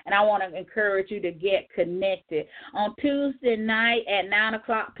 and I want to encourage you to get connected. On Tuesday night at 9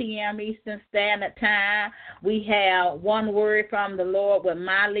 o'clock p.m. Eastern Standard Time, we have One Word from the Lord with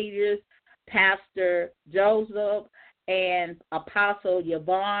my leaders, Pastor Joseph and Apostle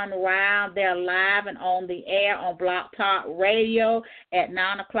Yvonne Ryle. They're live and on the air on Block Talk Radio at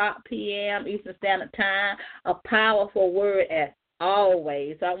 9 o'clock p.m. Eastern Standard Time. A powerful word at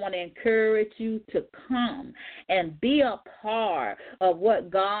always. I want to encourage you to come and be a part of what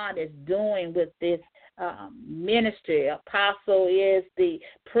God is doing with this ministry. Apostle is the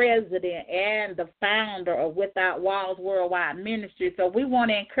president and the founder of Without Walls Worldwide Ministry. So we want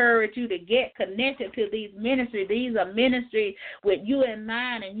to encourage you to get connected to these ministries. These are ministries with you in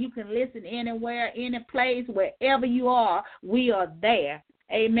mind, and you can listen anywhere, any place, wherever you are, we are there.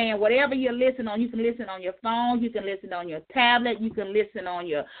 Amen. Whatever you're listening on, you can listen on your phone, you can listen on your tablet, you can listen on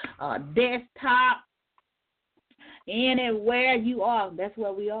your desktop. Anywhere you are, that's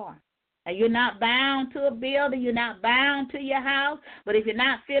where we are. And you're not bound to a building, you're not bound to your house, but if you're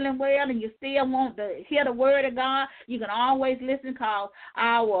not feeling well and you still want to hear the word of God, you can always listen, because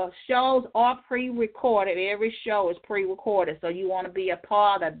our shows are pre-recorded. Every show is pre-recorded, so you want to be a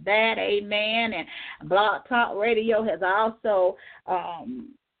part of that. Amen. And Blog Talk Radio has also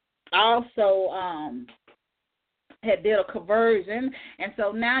had did a conversion, and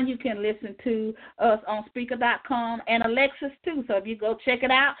so now you can listen to us on Speaker.com and Alexis too. So if you go check it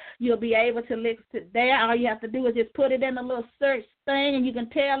out, you'll be able to listen to there. All you have to do is just put it in a little search thing, and you can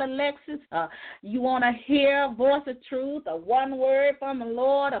tell Alexis you want to hear Voice of Truth, a One Word from the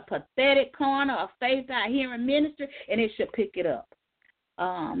Lord, a Pathetic Corner, a Faith Out Hearing Ministry, and it should pick it up.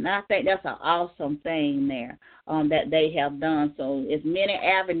 And I think that's an awesome thing there that they have done. So it's many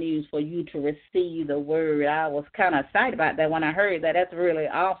avenues for you to receive the word. I was kind of excited about that when I heard that. That's really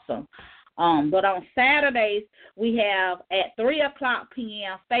awesome. But on Saturdays, we have at 3 o'clock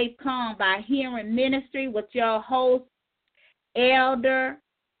p.m. Faith Come by Hearing Ministry with your host, Elder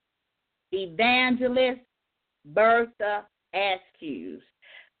Evangelist Bertha Askews.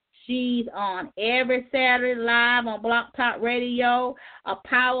 She's on every Saturday live on Block Talk Radio, a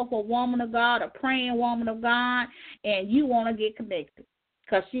powerful woman of God, a praying woman of God, and you want to get connected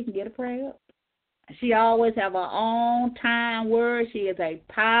because she can get a prayer up. She always have her own time word. She is a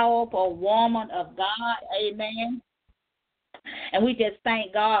powerful woman of God. Amen. And we just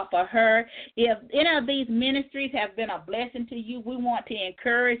thank God for her. If any of these ministries have been a blessing to you, we want to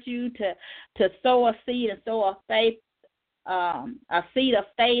encourage you to sow a seed and sow a faith. A seed of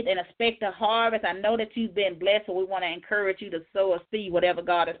faith and expect a harvest. I know that you've been blessed, so we want to encourage you to sow a seed, whatever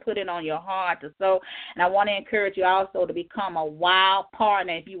God has put it on your heart to sow. And I want to encourage you also to become a wild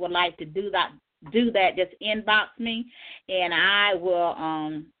partner. If you would like to do that, just inbox me, and I will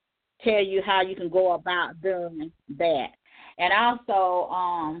tell you how you can go about doing that. And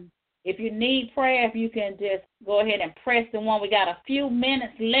also, if you need prayer, if you can just go ahead and press the one. We got a few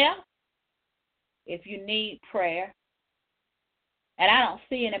minutes left if you need prayer. And I don't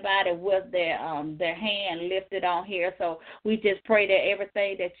see anybody with their hand lifted on here. So we just pray that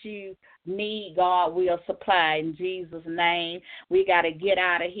everything that you need, God will supply in Jesus' name. We got to get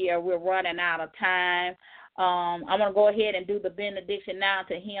out of here. We're running out of time. I'm going to go ahead and do the benediction now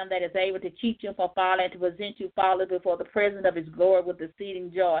to him that is able to keep you from falling, to present you faultless before the presence of his glory with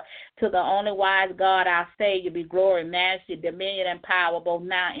exceeding joy. To the only wise God, our Savior, be glory, majesty, dominion, and power, both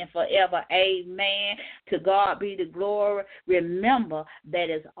now and forever. Amen. To God be the glory. Remember that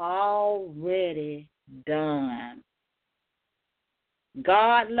it's already done.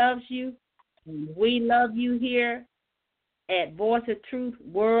 God loves you. We love you here at Voice of Truth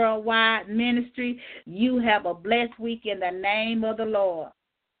Worldwide Ministry. You have a blessed week in the name of the Lord.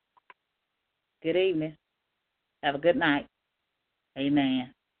 Good evening. Have a good night.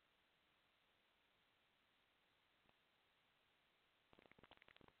 Amen.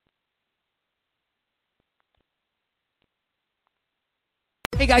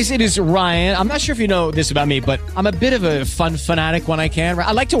 Hey guys, it is Ryan. I'm not sure if you know this about me, but I'm a bit of a fun fanatic when I can.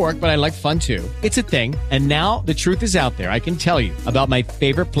 I like to work, but I like fun too. It's a thing. And now the truth is out there. I can tell you about my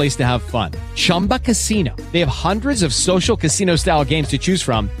favorite place to have fun. Chumba Casino. They have hundreds of social casino style games to choose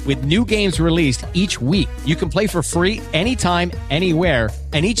from with new games released each week. You can play for free anytime, anywhere.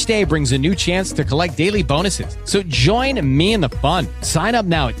 And each day brings a new chance to collect daily bonuses. So join me in the fun. Sign up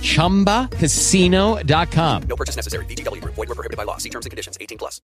now at ChumbaCasino.com. No purchase necessary. VGW Group. Void where prohibited by law. See terms and conditions. 18+.